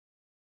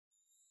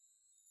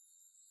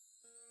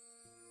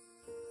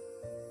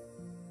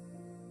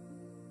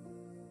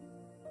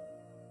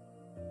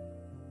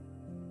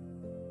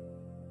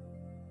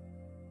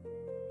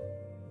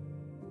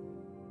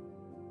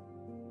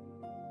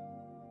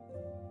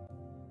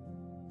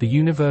The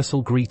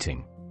universal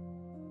greeting.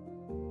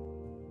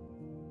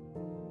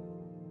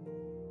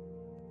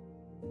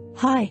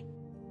 Hi.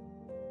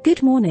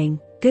 Good morning,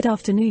 good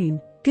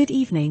afternoon, good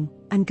evening,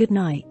 and good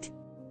night.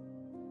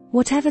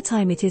 Whatever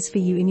time it is for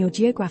you in your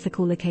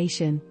geographical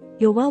location,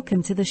 you're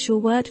welcome to the Sure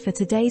Word for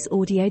today's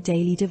audio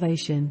daily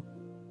devotion.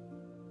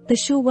 The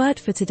Sure Word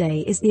for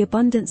today is the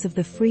abundance of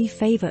the free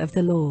favor of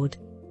the Lord.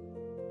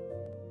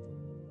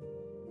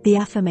 The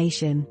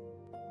Affirmation.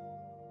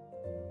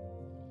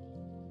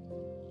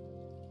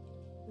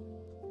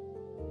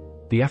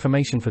 The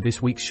affirmation for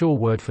this week's Sure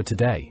Word for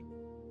today.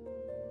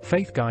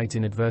 Faith guides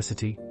in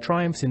adversity,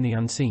 triumphs in the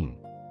unseen.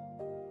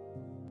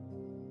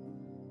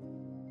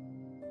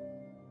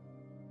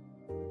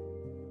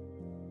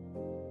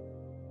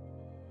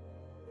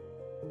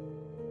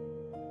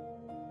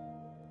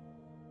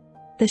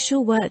 The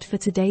Sure Word for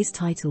today's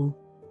title.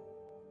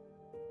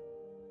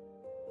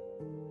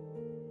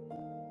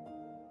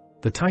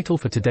 The title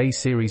for today's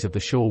series of the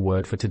Sure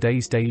Word for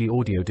today's daily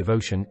audio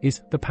devotion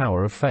is The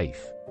Power of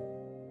Faith.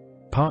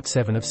 Part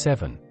 7 of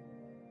 7.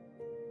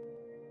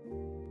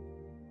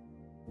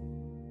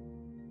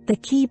 The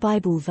key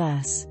Bible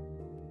verse.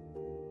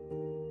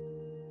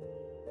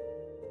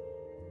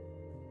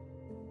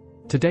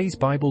 Today's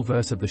Bible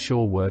verse of the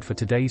Sure Word for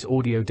today's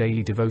audio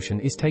daily devotion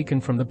is taken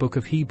from the book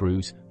of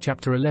Hebrews,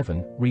 chapter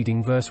 11,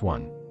 reading verse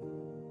 1.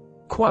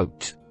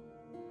 Quote,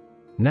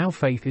 "Now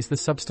faith is the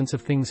substance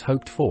of things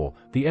hoped for,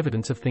 the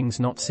evidence of things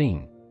not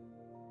seen."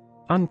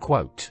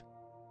 Unquote.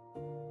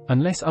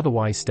 Unless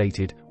otherwise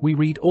stated, we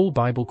read all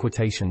Bible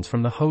quotations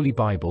from the Holy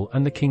Bible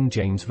and the King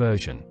James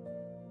Version.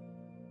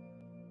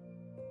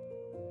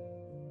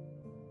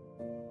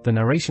 The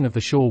narration of the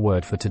Sure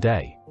Word for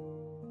today.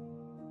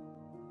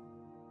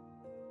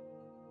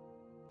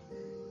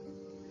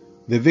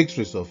 The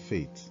victories of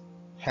faith,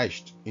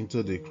 hatched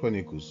into the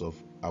chronicles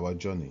of our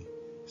journey,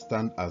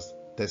 stand as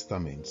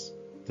testaments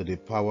to the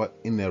power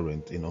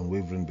inherent in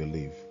unwavering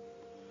belief.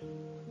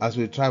 As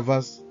we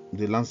traverse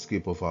the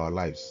landscape of our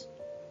lives,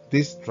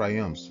 these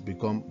triumphs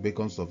become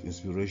beacons of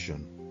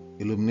inspiration,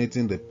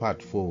 illuminating the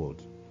path forward.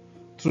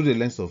 Through the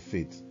lens of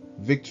faith,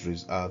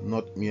 victories are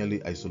not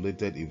merely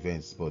isolated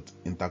events but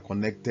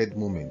interconnected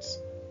moments,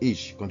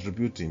 each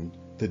contributing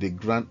to the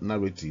grand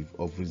narrative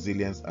of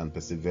resilience and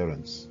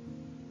perseverance.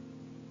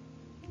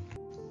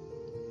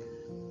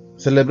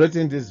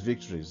 Celebrating these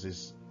victories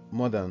is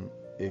more than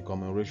a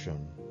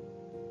commemoration.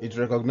 It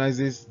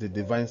recognizes the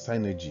divine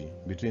synergy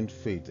between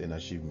faith and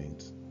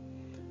achievement.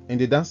 In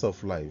the dance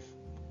of life,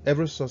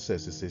 every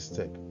success is a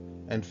step,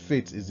 and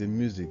faith is the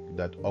music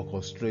that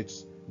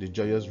orchestrates the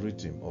joyous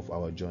rhythm of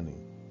our journey.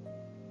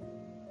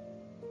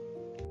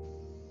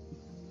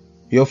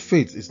 Your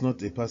faith is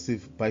not a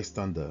passive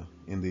bystander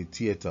in the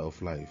theater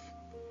of life.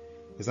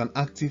 It's an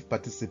active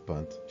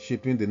participant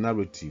shaping the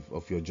narrative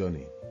of your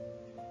journey.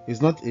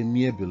 It's not a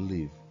mere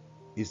belief,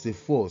 it's a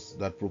force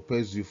that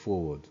propels you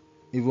forward,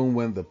 even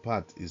when the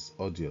path is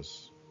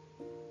arduous.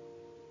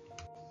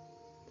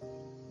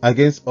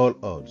 Against all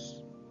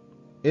odds,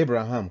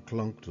 Abraham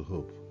clung to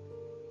hope,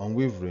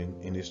 unwavering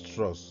in his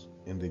trust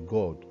in the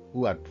God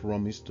who had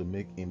promised to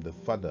make him the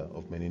father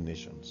of many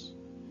nations.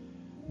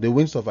 The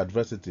winds of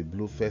adversity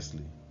blew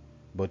fiercely,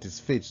 but his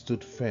faith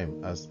stood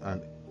firm as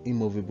an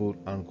immovable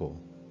anchor.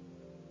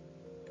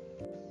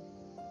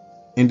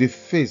 In the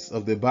face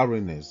of the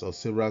barrenness of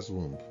Sarah's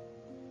womb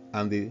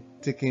and the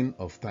ticking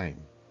of time,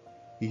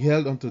 he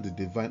held on to the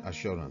divine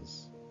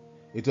assurance.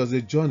 It was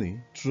a journey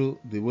through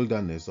the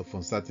wilderness of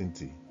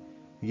uncertainty,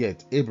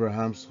 yet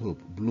Abraham's hope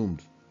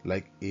bloomed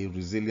like a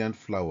resilient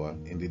flower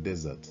in the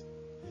desert.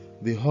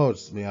 The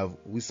hordes may have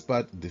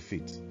whispered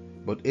defeat,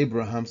 but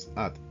Abraham's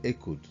heart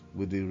echoed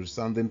with the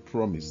resounding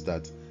promise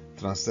that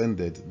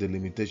transcended the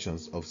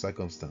limitations of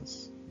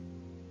circumstance.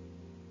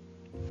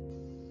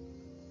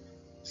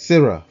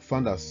 Sarah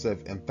found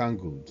herself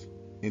entangled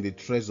in the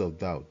threads of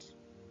doubt,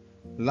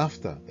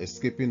 laughter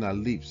escaping her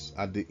lips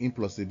at the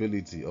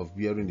impossibility of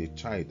bearing a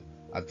child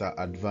at her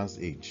advanced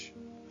age.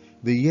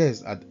 The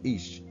years had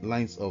etched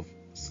lines of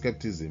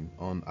skepticism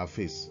on her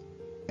face,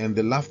 and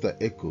the laughter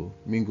echo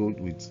mingled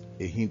with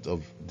a hint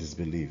of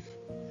disbelief.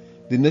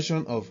 The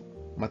notion of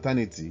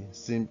maternity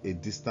seemed a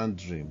distant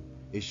dream,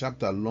 a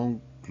chapter long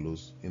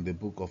closed in the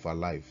book of her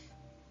life.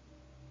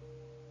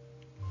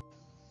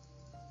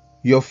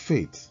 Your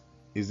faith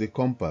is a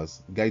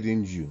compass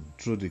guiding you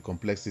through the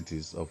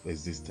complexities of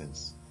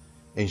existence,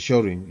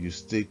 ensuring you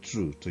stay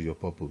true to your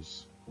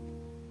purpose.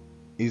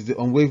 It's the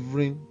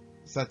unwavering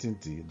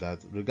certainty that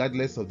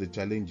regardless of the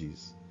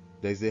challenges,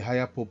 there is a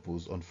higher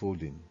purpose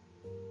unfolding.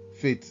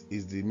 Faith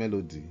is the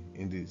melody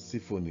in the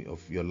symphony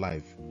of your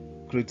life,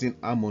 creating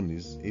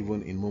harmonies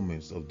even in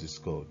moments of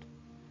discord.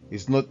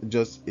 It's not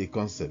just a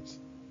concept,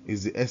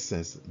 it's the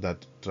essence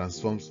that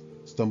transforms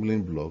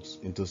stumbling blocks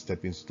into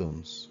stepping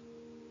stones.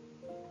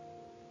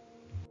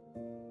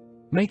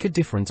 Make a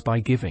difference by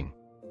giving.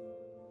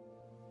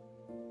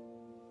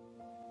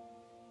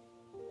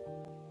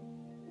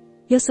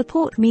 Your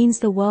support means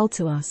the world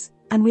to us,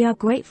 and we are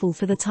grateful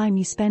for the time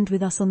you spend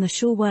with us on the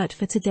Sure Word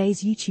for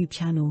today's YouTube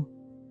channel.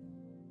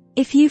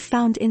 If you've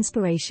found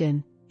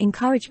inspiration,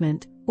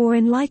 encouragement, or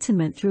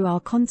enlightenment through our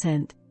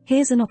content,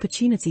 here's an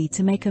opportunity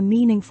to make a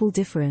meaningful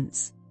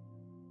difference.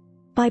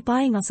 By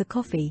buying us a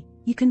coffee,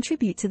 you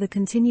contribute to the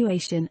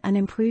continuation and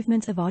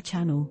improvement of our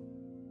channel.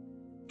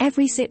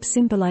 Every sip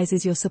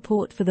symbolizes your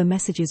support for the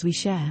messages we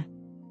share.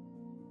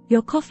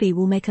 Your coffee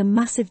will make a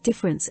massive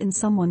difference in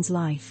someone's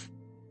life.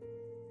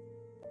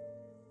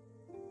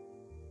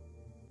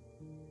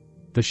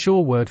 The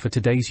Sure Word for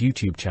today's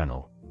YouTube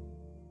channel.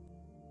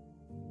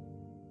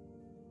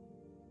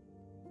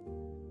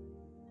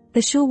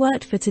 The Sure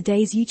Word for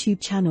today's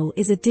YouTube channel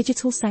is a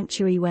digital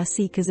sanctuary where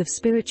seekers of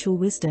spiritual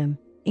wisdom,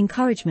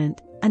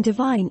 encouragement, and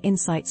divine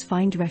insights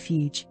find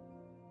refuge.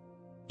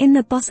 In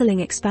the bustling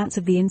expanse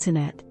of the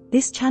internet,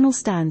 this channel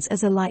stands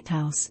as a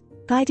lighthouse,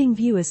 guiding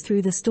viewers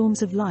through the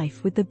storms of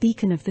life with the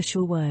beacon of the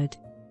Sure Word.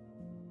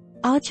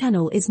 Our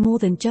channel is more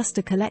than just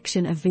a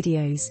collection of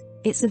videos,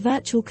 it's a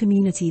virtual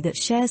community that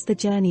shares the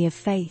journey of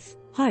faith,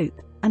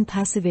 hope, and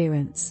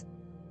perseverance.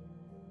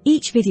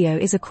 Each video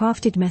is a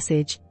crafted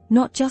message,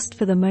 not just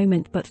for the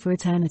moment but for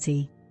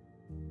eternity.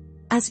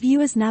 As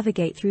viewers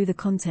navigate through the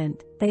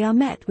content, they are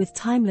met with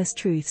timeless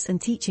truths and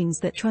teachings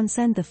that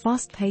transcend the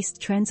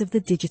fast-paced trends of the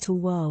digital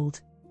world.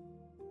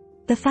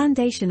 The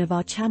foundation of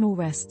our channel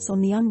rests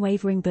on the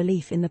unwavering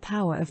belief in the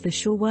power of the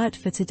Sure Word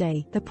for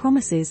today, the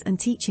promises and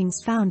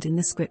teachings found in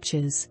the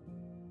scriptures.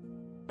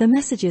 The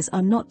messages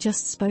are not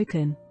just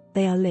spoken,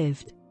 they are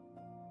lived.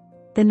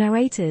 The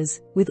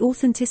narrators, with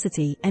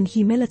authenticity and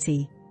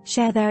humility,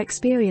 share their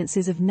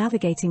experiences of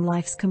navigating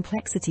life's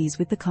complexities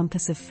with the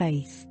compass of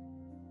faith.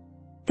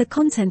 The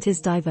content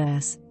is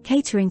diverse,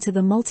 catering to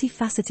the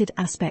multifaceted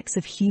aspects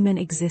of human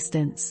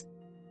existence.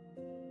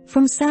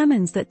 From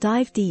sermons that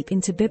dive deep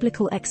into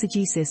biblical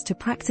exegesis to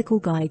practical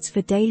guides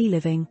for daily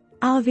living,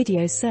 our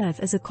videos serve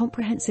as a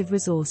comprehensive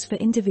resource for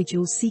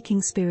individuals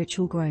seeking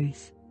spiritual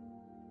growth.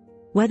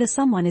 Whether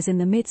someone is in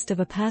the midst of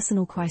a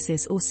personal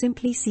crisis or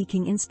simply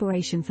seeking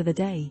inspiration for the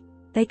day,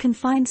 they can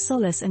find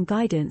solace and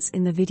guidance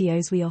in the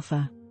videos we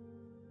offer.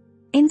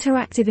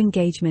 Interactive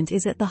engagement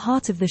is at the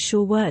heart of the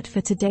Sure Word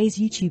for today's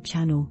YouTube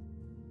channel.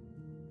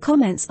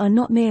 Comments are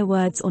not mere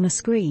words on a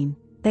screen,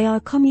 they are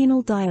a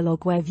communal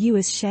dialogue where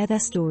viewers share their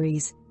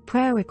stories,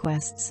 prayer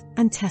requests,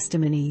 and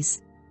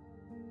testimonies.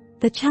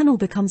 The channel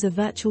becomes a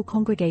virtual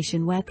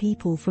congregation where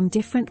people from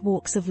different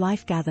walks of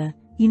life gather,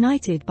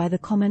 united by the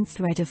common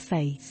thread of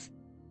faith.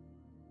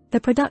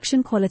 The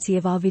production quality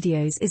of our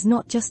videos is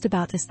not just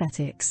about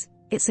aesthetics,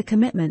 it's a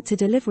commitment to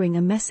delivering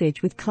a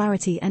message with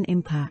clarity and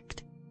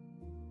impact.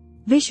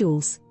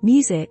 Visuals,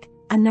 music,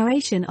 and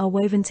narration are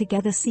woven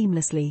together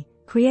seamlessly,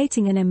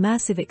 creating an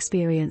immersive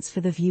experience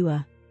for the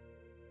viewer.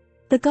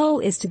 The goal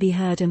is to be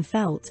heard and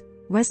felt,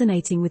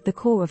 resonating with the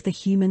core of the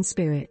human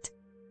spirit.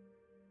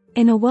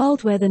 In a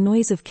world where the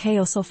noise of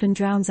chaos often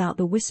drowns out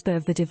the whisper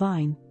of the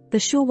divine, the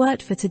Sure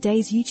Word for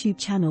today's YouTube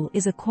channel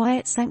is a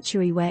quiet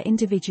sanctuary where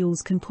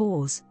individuals can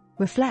pause,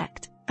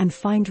 reflect, and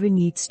find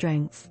renewed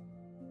strength.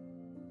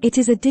 It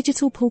is a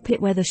digital pulpit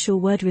where the Sure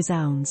Word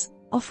resounds,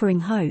 offering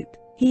hope,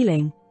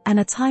 healing, and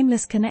a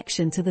timeless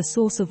connection to the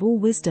source of all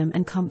wisdom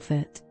and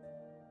comfort.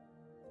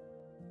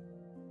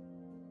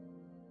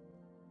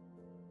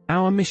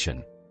 Our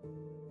mission.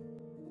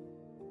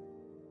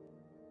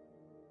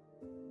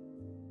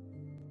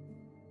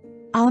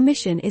 Our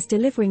mission is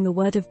delivering the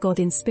Word of God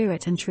in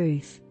spirit and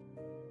truth.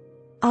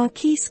 Our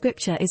key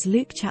scripture is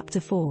Luke chapter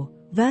 4,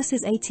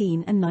 verses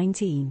 18 and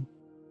 19.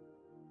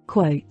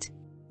 Quote,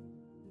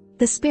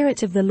 "The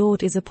Spirit of the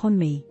Lord is upon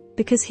me,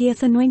 because he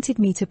hath anointed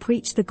me to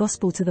preach the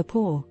gospel to the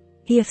poor.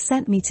 He hath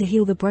sent me to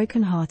heal the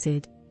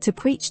brokenhearted, to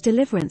preach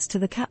deliverance to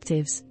the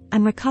captives,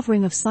 and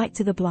recovering of sight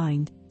to the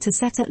blind, to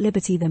set at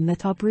liberty them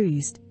that are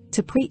bruised,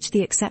 to preach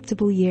the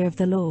acceptable year of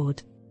the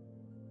Lord."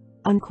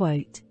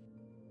 Unquote.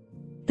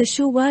 The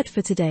Sure Word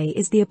for today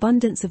is the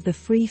abundance of the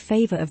free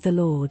favor of the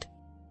Lord.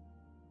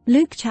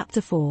 Luke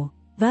chapter 4,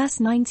 verse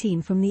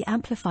 19 from the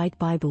Amplified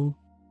Bible.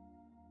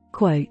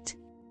 Quote,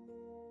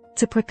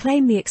 "To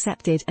proclaim the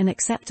accepted and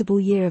acceptable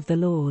year of the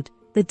Lord,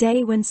 the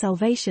day when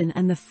salvation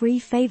and the free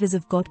favors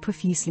of God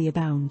profusely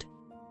abound."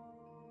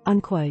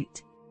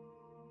 Unquote.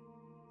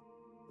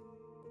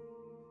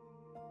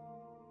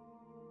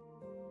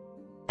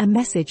 A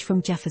message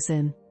from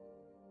Jefferson.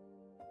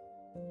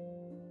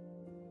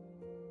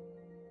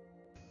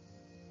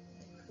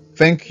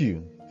 Thank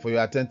you for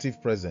your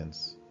attentive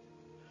presence.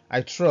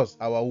 I trust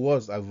our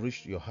words have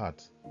reached your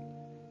heart.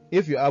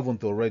 If you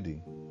haven't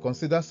already,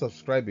 consider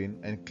subscribing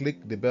and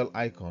click the bell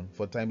icon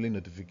for timely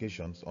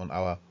notifications on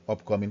our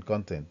upcoming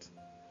content.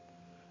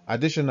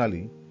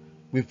 Additionally,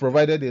 we've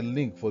provided a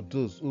link for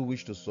those who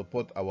wish to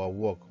support our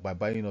work by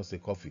buying us a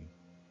coffee.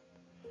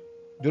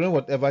 During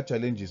whatever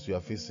challenges you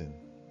are facing,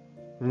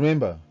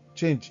 remember,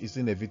 change is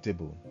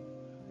inevitable.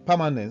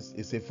 Permanence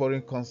is a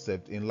foreign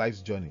concept in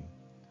life's journey.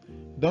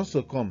 Don't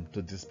succumb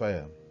to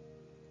despair.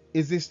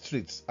 Easy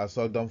streets are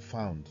seldom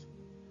found.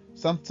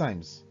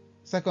 Sometimes,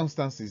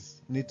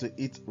 circumstances need to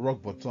hit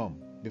rock bottom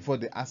before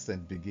the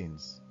ascent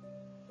begins.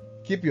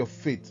 Keep your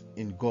faith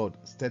in God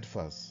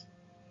steadfast.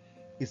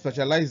 He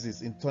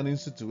specializes in turning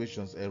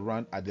situations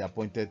around at the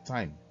appointed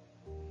time.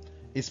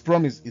 His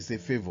promise is a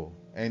favor,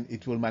 and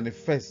it will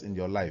manifest in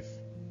your life.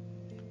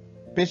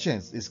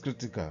 Patience is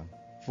critical,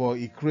 for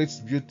He creates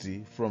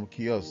beauty from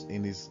chaos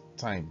in His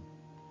time.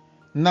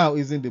 Now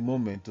isn't the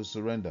moment to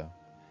surrender,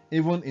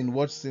 even in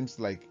what seems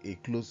like a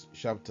closed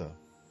chapter.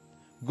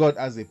 God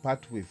has a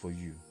pathway for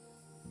you.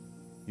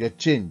 Your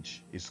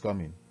change is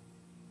coming.